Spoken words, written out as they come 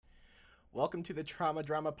Welcome to the Trauma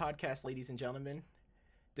Drama Podcast, ladies and gentlemen.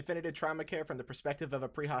 Definitive trauma care from the perspective of a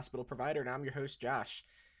pre-hospital provider, and I'm your host, Josh.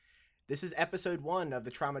 This is episode 1 of the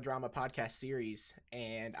Trauma Drama Podcast series,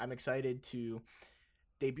 and I'm excited to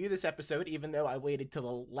debut this episode, even though I waited till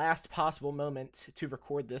the last possible moment to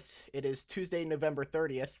record this. It is Tuesday, November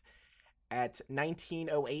 30th at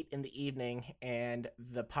 19:08 in the evening, and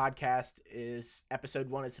the podcast episode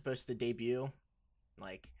 1 is supposed to debut in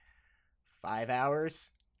like 5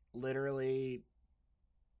 hours. Literally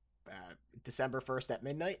December 1st at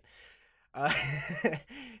midnight.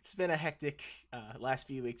 It's been a hectic last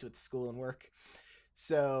few weeks with school and work.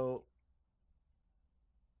 So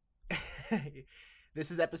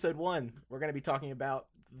this is episode 1. We're going to be talking about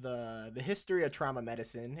the history of trauma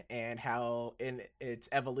medicine and how in its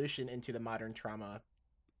evolution into the modern trauma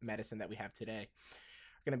medicine that we have today.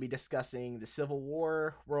 We're going to be discussing the Civil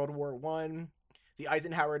War, World War I, the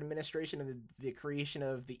Eisenhower administration, and the creation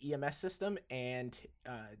of the EMS system, and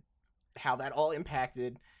how that all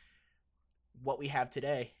impacted what we have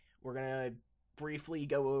today. We're going to briefly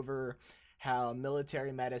go over how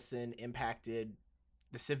military medicine impacted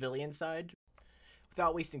the civilian side.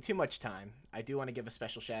 Without wasting too much time, I do want to give a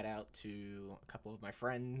special shout out to a couple of my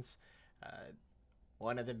friends,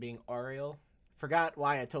 one of them being Ariel. Forgot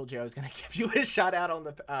why I told you I was going to give you a shout out on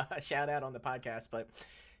the podcast, but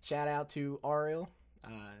shout out to Ariel.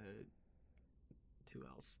 Who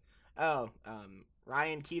else?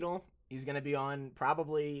 Ryan Keatle. He's going to be on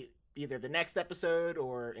probably either the next episode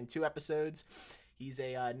or in 2 episodes. He's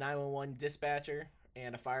a 911 dispatcher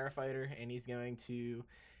and a firefighter, and he's going to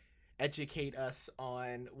educate us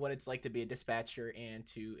on what it's like to be a dispatcher and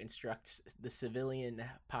to instruct the civilian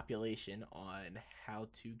population on how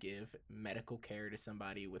to give medical care to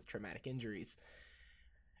somebody with traumatic injuries.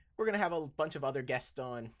 We're going to have a bunch of other guests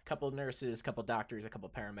on, a couple of nurses, a couple of doctors, a couple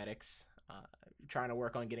of paramedics. Trying to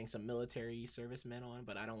work on getting some military servicemen on,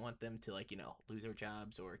 but I don't want them to lose their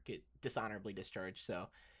jobs or get dishonorably discharged. So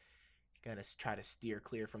gotta try to steer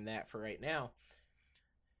clear from that for right now.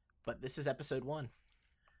 But this is episode 1.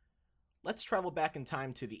 Let's travel back in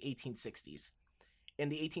time to the 1860s. In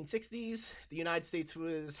the 1860s, the United States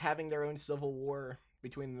was having their own civil war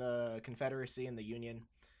between the Confederacy and the Union.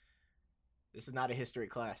 This is not a history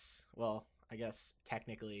class. Well, I guess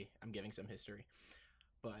technically I'm giving some history.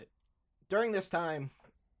 But during this time,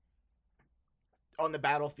 on the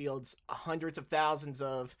battlefields, hundreds of thousands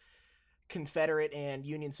of Confederate and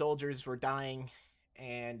Union soldiers were dying,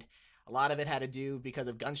 and a lot of it had to do because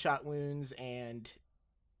of gunshot wounds and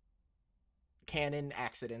cannon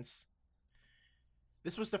accidents.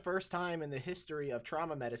 This was the first time in the history of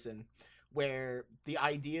trauma medicine where the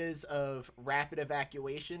ideas of rapid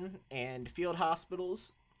evacuation and field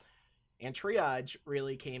hospitals and triage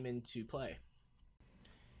really came into play.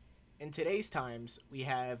 In today's times, we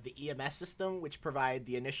have the EMS system, which provide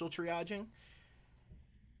the initial triaging,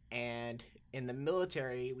 and in the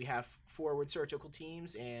military, we have forward surgical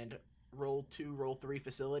teams and Role 2, Role 3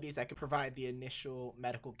 facilities that can provide the initial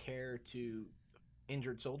medical care to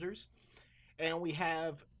injured soldiers. And we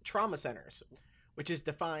have trauma centers, which is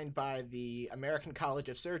defined by the American College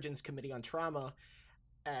of Surgeons Committee on Trauma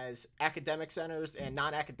as academic centers and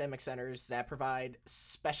non-academic centers that provide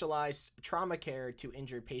specialized trauma care to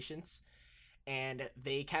injured patients. And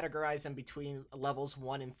they categorize them between levels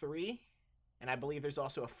 1 and 3. And I believe there's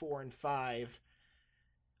also a 4 and 5,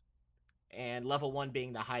 and level 1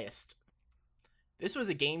 being the highest. This was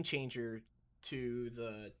a game changer to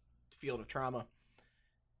the field of trauma.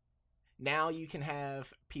 Now you can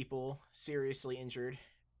have people seriously injured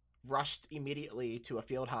rushed immediately to a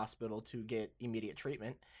field hospital to get immediate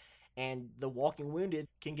treatment, and the walking wounded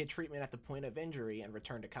can get treatment at the point of injury and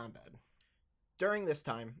return to combat. During this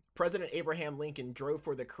time, President Abraham Lincoln drove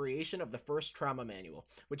for the creation of the first trauma manual,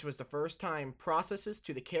 which was the first time processes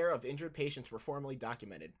to the care of injured patients were formally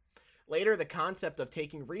documented. Later, the concept of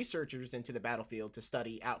taking researchers into the battlefield to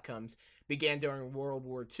study outcomes began during World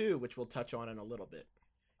War II, which we'll touch on in a little bit.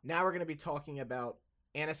 Now we're going to be talking about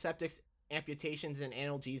antiseptics, amputations, and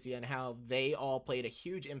analgesia, and how they all played a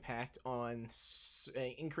huge impact on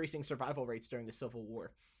increasing survival rates during the Civil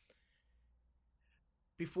War.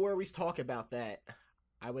 Before we talk about that,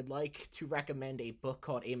 I would like to recommend a book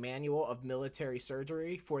called A Manual of Military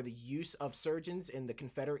Surgery for the Use of Surgeons in the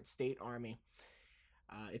Confederate State Army.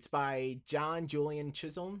 It's by John Julian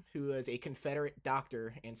Chisholm, who was a Confederate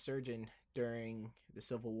doctor and surgeon during the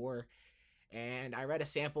Civil War. And I read a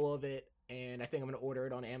sample of it, and I think I'm going to order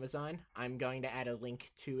it on Amazon. I'm going to add a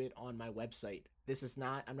link to it on my website.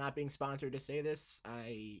 I'm not being sponsored to say this.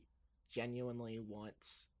 I genuinely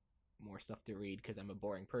want more stuff to read because I'm a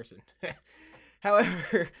boring person.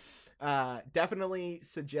 However, Definitely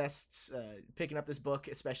suggests picking up this book,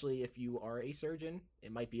 especially if you are a surgeon.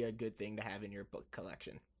 It might be a good thing to have in your book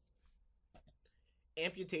collection.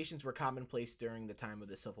 Amputations were commonplace during the time of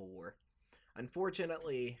the Civil War.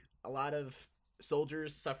 Unfortunately, a lot of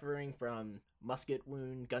soldiers suffering from musket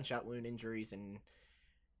wound, gunshot wound injuries, and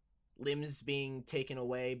limbs being taken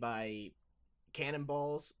away by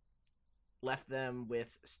cannonballs left them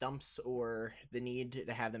with stumps or the need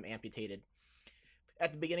to have them amputated.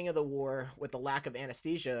 At the beginning of the war, with the lack of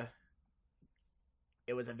anesthesia,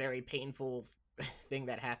 it was a very painful thing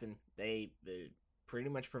that happened. They pretty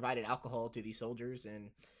much provided alcohol to these soldiers, and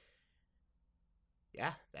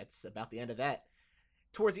yeah, that's about the end of that.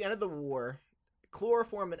 Towards the end of the war,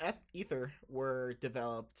 chloroform and ether were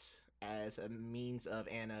developed as a means of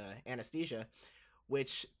anesthesia,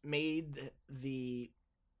 which made the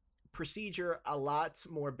procedure a lot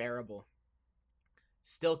more bearable.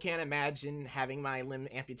 Still can't imagine having my limb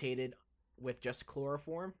amputated with just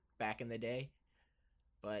chloroform back in the day,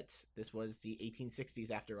 but this was the 1860s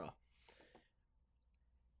after all.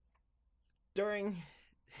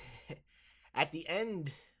 At the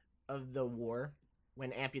end of the war,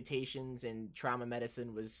 when amputations and trauma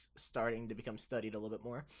medicine was starting to become studied a little bit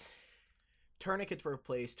more, tourniquets were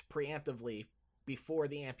placed preemptively before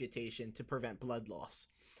the amputation to prevent blood loss.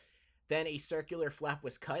 Then a circular flap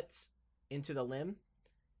was cut into the limb,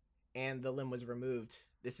 and the limb was removed.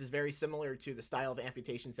 This is very similar to the style of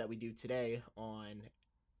amputations that we do today on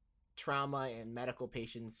trauma and medical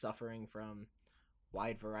patients suffering from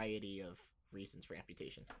wide variety of reasons for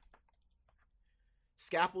amputation.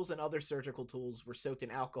 Scalpels and other surgical tools were soaked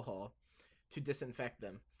in alcohol to disinfect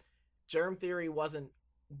them. Germ theory wasn't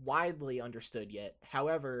widely understood yet.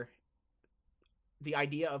 However, the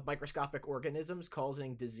idea of microscopic organisms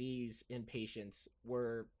causing disease in patients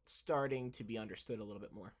were starting to be understood a little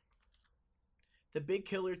bit more. The big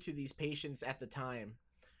killer to these patients at the time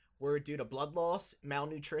were due to blood loss,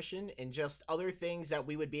 malnutrition, and just other things that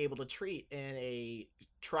we would be able to treat in a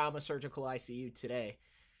trauma surgical ICU today.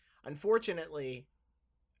 Unfortunately,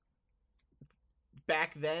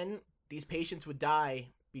 back then, these patients would die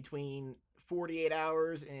between 48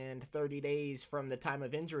 hours and 30 days from the time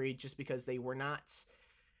of injury just because they were not.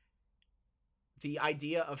 The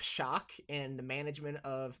idea of shock and the management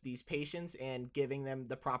of these patients and giving them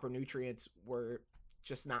the proper nutrients were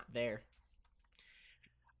just not there.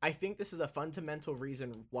 I think this is a fundamental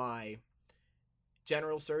reason why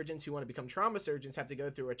general surgeons who want to become trauma surgeons have to go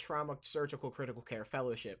through a trauma surgical critical care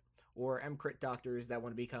fellowship, or MCRIT doctors that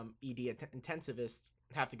want to become ED intensivists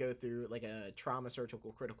have to go through like a trauma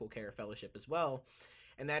surgical critical care fellowship as well.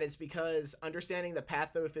 And that is because understanding the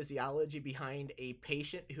pathophysiology behind a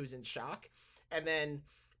patient who's in shock and then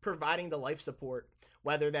providing the life support,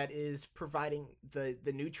 whether that is providing the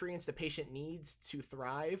nutrients the patient needs to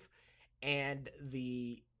thrive and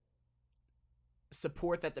the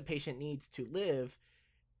support that the patient needs to live,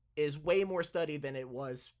 is way more studied than it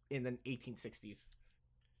was in the 1860s.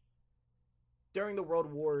 During the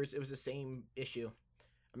World Wars, it was the same issue.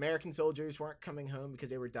 American soldiers weren't coming home because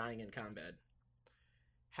they were dying in combat.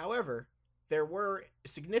 However, there were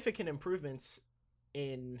significant improvements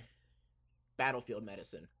in battlefield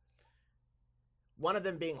medicine. One of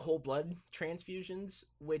them being whole blood transfusions,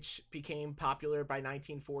 which became popular by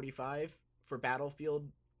 1945 for battlefield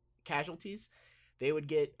casualties. They would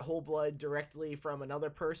get whole blood directly from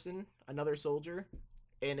another person, another soldier,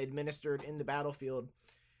 and administered in the battlefield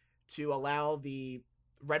to allow the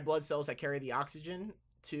red blood cells that carry the oxygen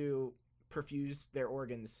to perfuse their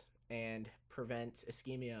organs and prevent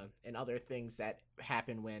ischemia and other things that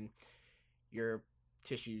happen when your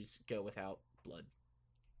tissues go without blood.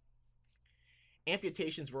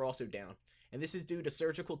 Amputations were also down, and this is due to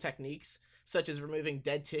surgical techniques such as removing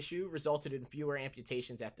dead tissue resulted in fewer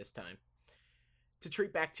amputations at this time. To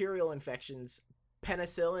treat bacterial infections,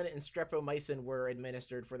 penicillin and streptomycin were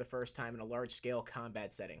administered for the first time in a large-scale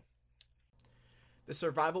combat setting. The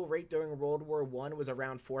survival rate during World War I was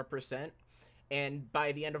around 4%, and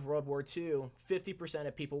by the end of World War II, 50%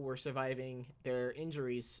 of people were surviving their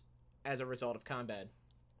injuries as a result of combat.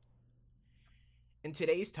 In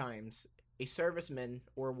today's times, a serviceman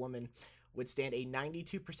or woman would stand a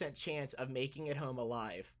 92% chance of making it home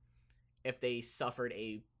alive if they suffered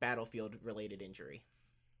a battlefield-related injury.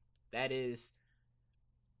 That is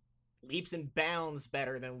leaps and bounds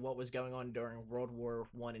better than what was going on during World War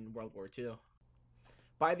I and World War II.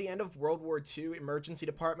 By the end of World War II, emergency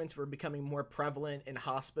departments were becoming more prevalent in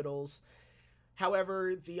hospitals.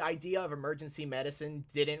 However, the idea of emergency medicine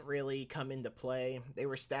didn't really come into play. They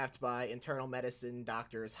were staffed by internal medicine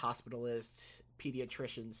doctors, hospitalists,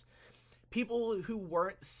 pediatricians. people who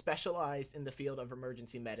weren't specialized in the field of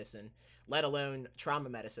emergency medicine, let alone trauma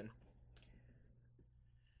medicine.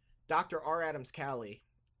 Dr. R. Adams Cowley,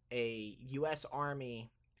 a U.S. Army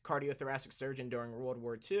cardiothoracic surgeon during World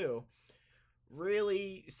War II,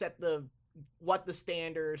 really set what the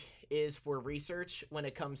standard is for research when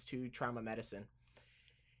it comes to trauma medicine.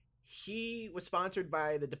 He was sponsored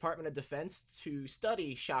by the Department of Defense to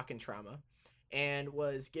study shock and trauma, and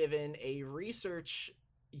was given a research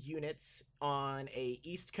units on a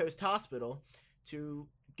East Coast hospital to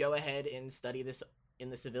go ahead and study this in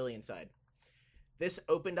the civilian side. This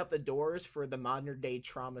opened up the doors for the modern day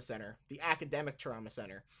trauma center, the academic trauma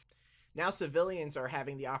center. Now civilians are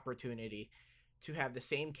having the opportunity to have the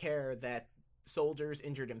same care that soldiers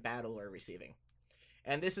injured in battle are receiving.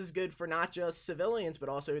 And this is good for not just civilians, but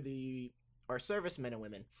also our servicemen and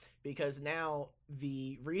women, because now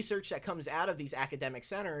the research that comes out of these academic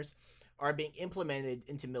centers are being implemented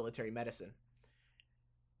into military medicine.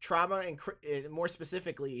 Trauma, and more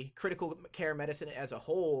specifically, critical care medicine as a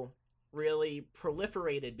whole, really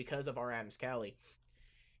proliferated because of R. Adams Cowley.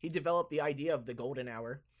 He developed the idea of the golden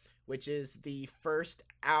hour, which is the first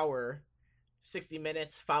hour, 60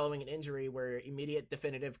 minutes following an injury, where immediate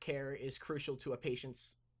definitive care is crucial to a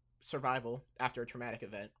patient's survival after a traumatic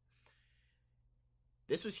event.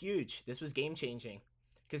 This was huge. This was game-changing,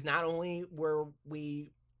 because not only were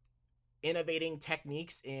we innovating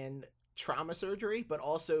techniques in trauma surgery, but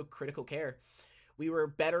also critical care. We were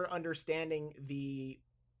better understanding the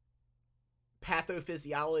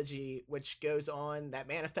pathophysiology which goes on, that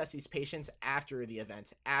manifests these patients after the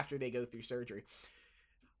event, after they go through surgery.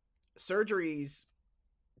 Surgery's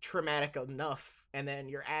traumatic enough, and then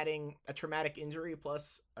you're adding a traumatic injury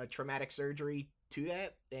plus a traumatic surgery to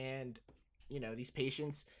that, and these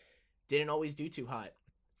patients didn't always do too hot.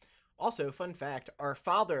 Also, fun fact, our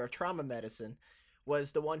father of trauma medicine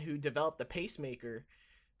was the one who developed the pacemaker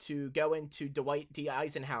to go into Dwight D.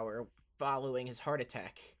 Eisenhower following his heart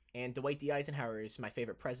attack. And Dwight D. Eisenhower is my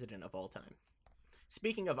favorite president of all time.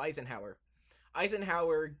 Speaking of Eisenhower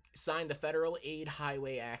signed the Federal Aid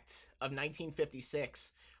Highway Act of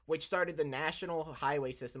 1956, which started the National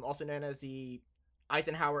Highway System, also known as the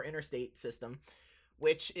Eisenhower Interstate System,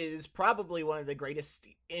 which is probably one of the greatest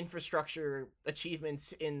infrastructure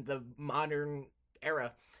achievements in the modern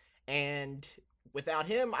era. And without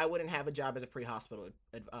him, I wouldn't have a job as a pre-hospital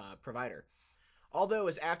provider. Although it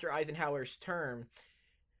was after Eisenhower's term,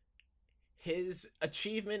 his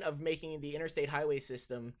achievement of making the interstate highway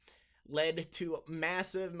system led to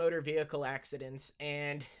massive motor vehicle accidents,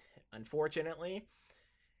 and unfortunately,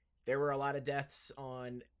 there were a lot of deaths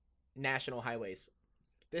on national highways.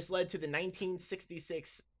 This led to the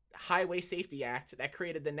 1966 Highway Safety Act that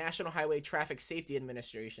created the National Highway Traffic Safety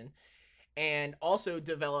Administration, and also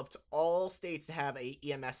developed all states to have a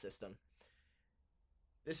EMS system.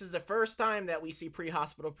 This is the first time that we see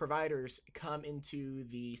pre-hospital providers come into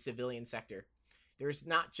the civilian sector. There's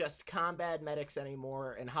not just combat medics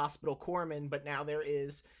anymore and hospital corpsmen, but now there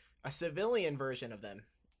is a civilian version of them.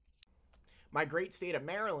 My great state of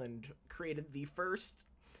Maryland created the first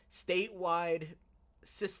statewide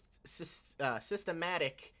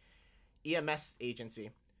systematic EMS agency,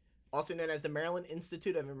 also known as the Maryland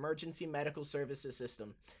Institute of Emergency Medical Services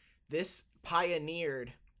System. This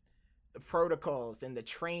pioneered the protocols and the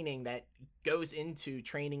training that goes into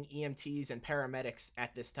training EMTs and paramedics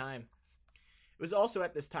at this time. It was also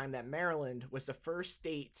at this time that Maryland was the first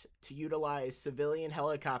state to utilize civilian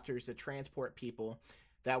helicopters to transport people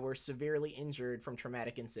that were severely injured from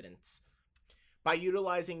traumatic incidents. By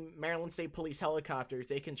utilizing Maryland State Police helicopters,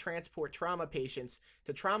 they can transport trauma patients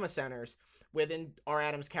to trauma centers within R.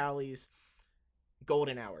 Adams Cowley's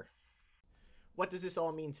golden hour. What does this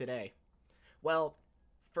all mean today? Well,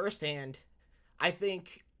 firsthand, I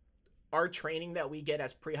think our training that we get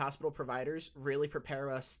as pre-hospital providers really prepare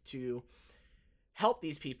us to help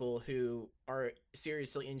these people who are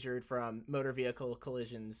seriously injured from motor vehicle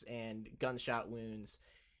collisions and gunshot wounds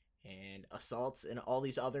and assaults and all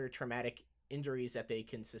these other traumatic injuries that they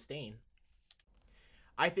can sustain.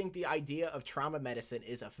 I think the idea of trauma medicine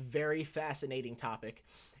is a very fascinating topic,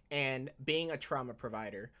 and being a trauma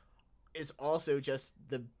provider is also just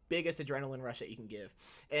the biggest adrenaline rush that you can give.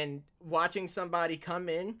 And watching somebody come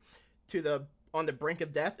in on the brink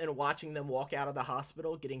of death and watching them walk out of the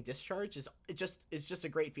hospital getting discharged is just a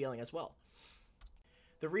great feeling as well.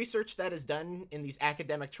 The research that is done in these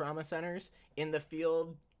academic trauma centers, in the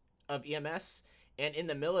field of EMS, and in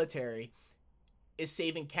the military is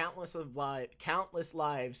saving countless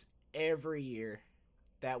lives every year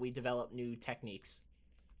that we develop new techniques.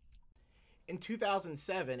 In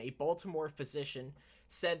 2007, a Baltimore physician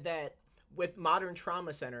said that with modern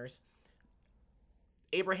trauma centers,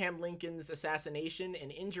 Abraham Lincoln's assassination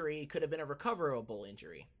and injury could have been a recoverable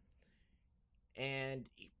injury. And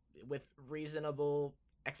with reasonable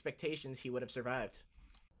expectations, he would have survived.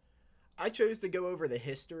 I chose to go over the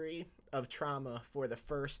history of trauma for the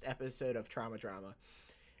first episode of Trauma Drama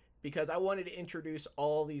because I wanted to introduce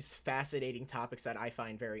all these fascinating topics that I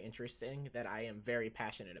find very interesting, that I am very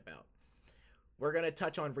passionate about. We're going to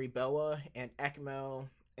touch on Reboa and ECMO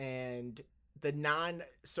and the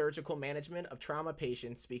non-surgical management of trauma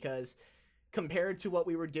patients, because compared to what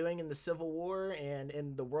we were doing in the Civil War and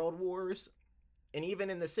in the World Wars, and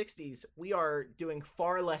even in the 60s, we are doing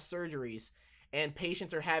far less surgeries, and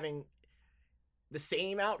patients are having the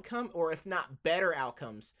same outcome, or if not better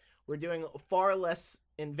outcomes. We're doing far less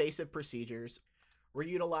invasive procedures. We're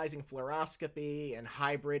utilizing fluoroscopy and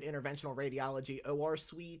hybrid interventional radiology OR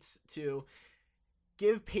suites to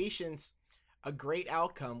give patients a great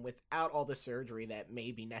outcome without all the surgery that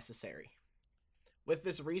may be necessary. With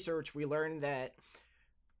this research, we learned that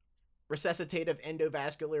resuscitative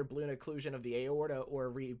endovascular balloon occlusion of the aorta,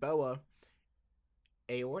 or REBOA,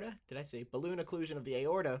 aorta? Did I say balloon occlusion of the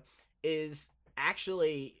aorta? Is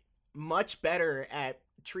actually much better at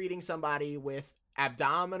treating somebody with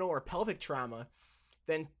abdominal or pelvic trauma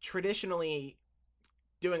than traditionally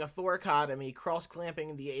doing a thoracotomy,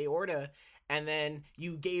 cross-clamping the aorta, and then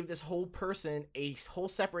you gave this whole person a whole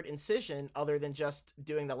separate incision other than just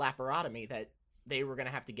doing the laparotomy that they were going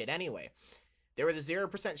to have to get anyway. There was a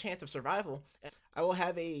 0% chance of survival. I will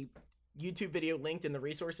have a YouTube video linked in the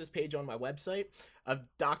resources page on my website of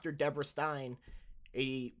Dr. Deborah Stein,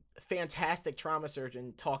 a fantastic trauma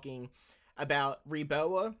surgeon, talking about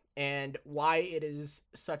Reboa and why it is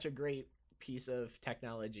such a great piece of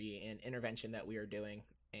technology and intervention that we are doing,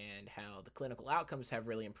 and how the clinical outcomes have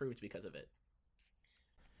really improved because of it.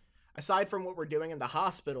 Aside from what we're doing in the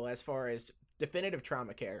hospital as far as definitive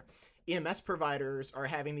trauma care, EMS providers are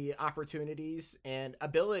having the opportunities and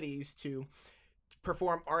abilities to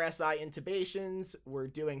perform RSI intubations. We're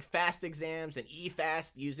doing FAST exams and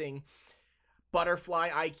EFAST using Butterfly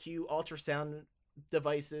IQ ultrasound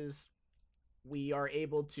devices. We are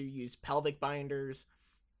able to use pelvic binders.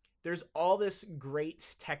 There's all this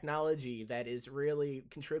great technology that is really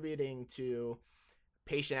contributing to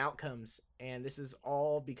patient outcomes, and this is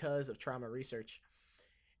all because of trauma research.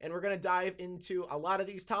 And we're going to dive into a lot of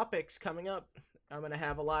these topics coming up. I'm going to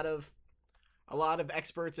have a lot of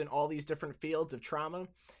experts in all these different fields of trauma,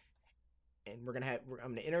 and I'm going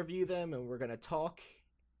to interview them, and we're going to talk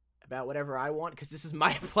about whatever I want, because this is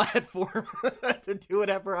my platform to do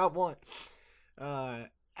whatever I want.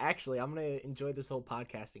 Actually, I'm going to enjoy this whole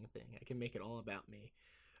podcasting thing. I can make it all about me.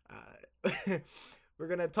 We're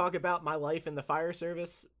going to talk about my life in the fire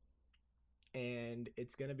service, and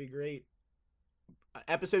it's going to be great.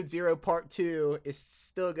 Episode 0 part 2 is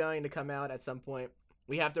still going to come out at some point.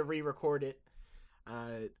 We have to re-record it.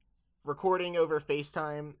 Recording over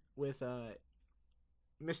FaceTime with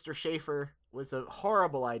Mr. Schaefer was a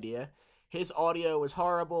horrible idea. His audio was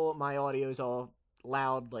horrible. My audio is all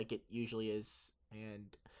loud like it usually is.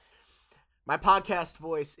 And my podcast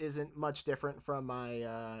voice isn't much different from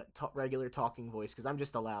my regular talking voice, because I'm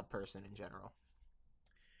just a loud person in general.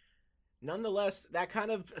 Nonetheless, that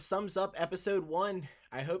kind of sums up episode 1.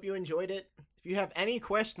 I hope you enjoyed it. If you have any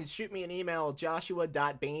questions, shoot me an email,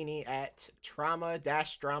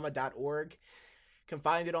 joshua.bainey@trauma-drama.org. You can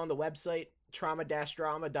find it on the website,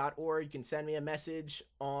 trauma-drama.org. You can send me a message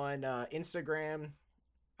on Instagram.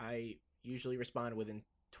 I usually respond within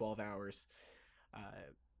 12 hours.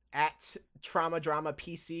 At Trauma Drama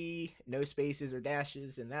PC, no spaces or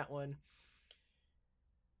dashes in that one.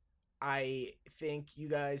 I think you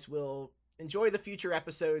guys will enjoy the future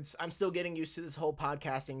episodes. I'm still getting used to this whole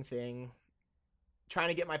podcasting thing. Trying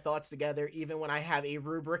to get my thoughts together, even when I have a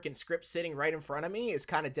rubric and script sitting right in front of me, is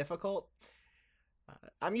kind of difficult.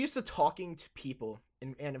 I'm used to talking to people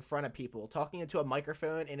and in front of people. Talking into a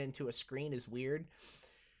microphone and into a screen is weird.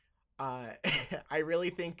 I really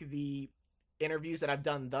think the interviews that I've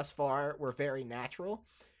done thus far were very natural,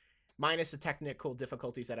 minus the technical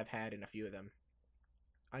difficulties that I've had in a few of them.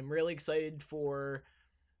 I'm really excited for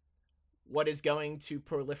what is going to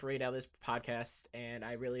proliferate out of this podcast, and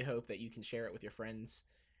I really hope that you can share it with your friends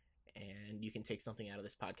and you can take something out of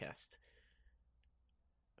this podcast.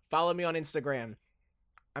 Follow me on Instagram.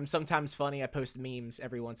 I'm sometimes funny. I post memes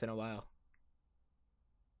every once in a while.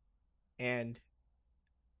 And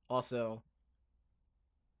also,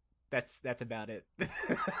 that's about it.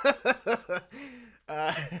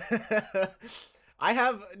 I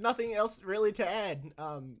have nothing else really to add.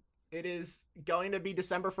 It is going to be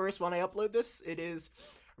December 1st when I upload this. It is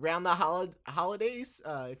around the holidays.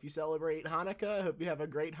 If you celebrate Hanukkah, I hope you have a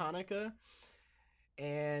great Hanukkah.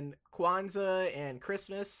 and Kwanzaa and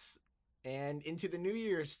Christmas and into the New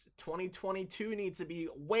Year's. 2022 needs to be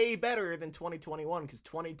way better than 2021 because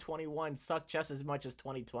 2021 sucked just as much as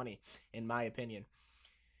 2020, in my opinion.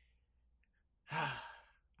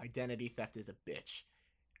 Identity theft is a bitch.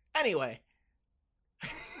 Anyway.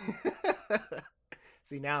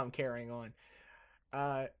 See, now I'm carrying on.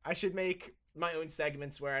 I should make my own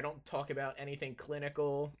segments where I don't talk about anything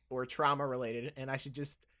clinical or trauma related, and I should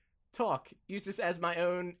just talk. Use this as my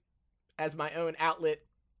own outlet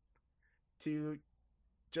to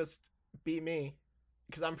just be me,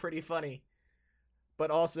 because I'm pretty funny.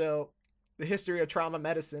 But also, the history of trauma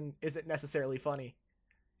medicine isn't necessarily funny,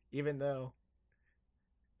 even though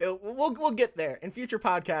we'll get there. In future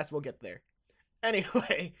podcasts, we'll get there.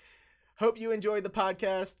 Anyway, hope you enjoyed the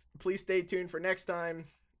podcast. Please stay tuned for next time.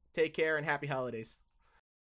 Take care and happy holidays.